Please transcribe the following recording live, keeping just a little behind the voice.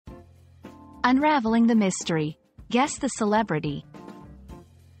Unraveling the Mystery. Guess the celebrity.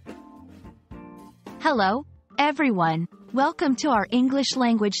 Hello, everyone. Welcome to our English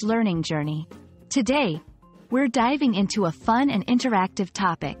language learning journey. Today, we're diving into a fun and interactive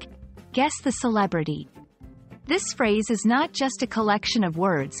topic. Guess the celebrity. This phrase is not just a collection of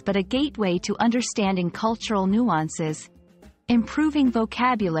words but a gateway to understanding cultural nuances, improving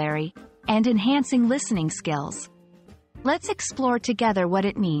vocabulary, and enhancing listening skills. Let's explore together what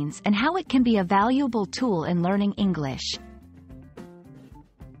it means and how it can be a valuable tool in learning English.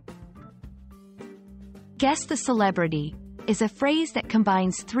 Guess the celebrity is a phrase that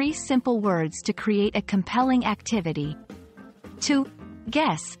combines three simple words to create a compelling activity. To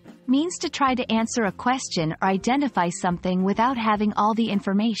guess means to try to answer a question or identify something without having all the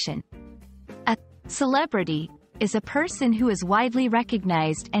information. A celebrity is a person who is widely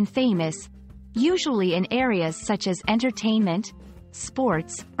recognized and famous, usually in areas such as entertainment,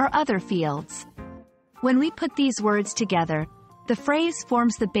 sports, or other fields. When we put these words together, the phrase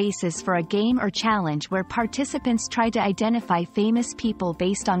forms the basis for a game or challenge where participants try to identify famous people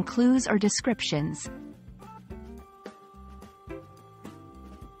based on clues or descriptions.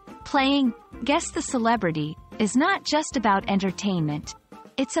 Playing Guess the Celebrity is not just about entertainment.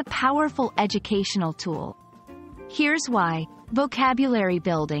 It's a powerful educational tool. Here's why. Vocabulary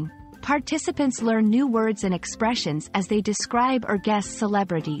building. Participants learn new words and expressions as they describe or guess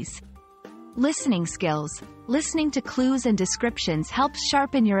celebrities. Listening skills. Listening to clues and descriptions helps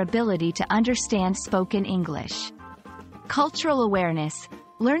sharpen your ability to understand spoken English. Cultural awareness.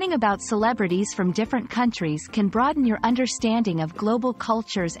 Learning about celebrities from different countries can broaden your understanding of global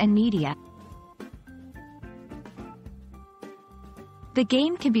cultures and media. The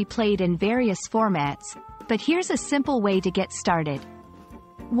game can be played in various formats, but here's a simple way to get started.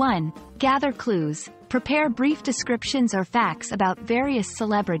 1. Gather clues. Prepare brief descriptions or facts about various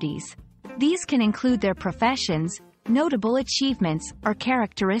celebrities. These can include their professions, notable achievements, or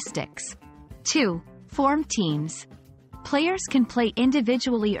characteristics. 2. Form teams. Players can play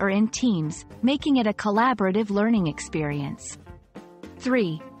individually or in teams, making it a collaborative learning experience.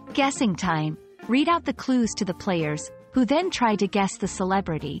 3. Guessing time. Read out the clues to the players, who then try to guess the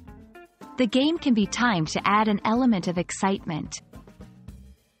celebrity. The game can be timed to add an element of excitement.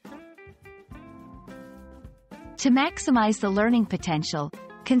 To maximize the learning potential,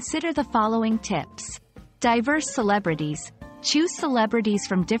 consider the following tips. Diverse celebrities. Choose celebrities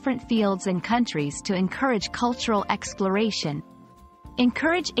from different fields and countries to encourage cultural exploration.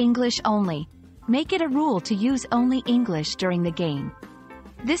 Encourage English only. Make it a rule to use only English during the game.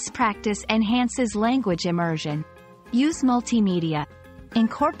 This practice enhances language immersion. Use multimedia.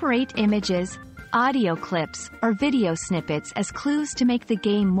 Incorporate images, audio clips, or video snippets as clues to make the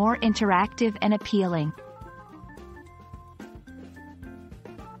game more interactive and appealing.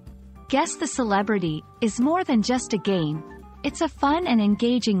 Guess the Celebrity is more than just a game. It's a fun and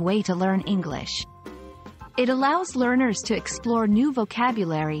engaging way to learn English. It allows learners to explore new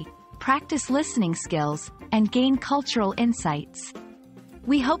vocabulary, practice listening skills, and gain cultural insights.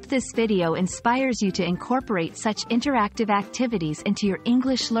 We hope this video inspires you to incorporate such interactive activities into your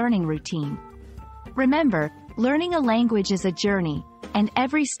English learning routine. Remember, learning a language is a journey, and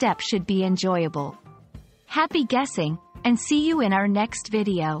every step should be enjoyable. Happy guessing, and see you in our next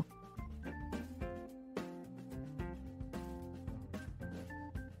video.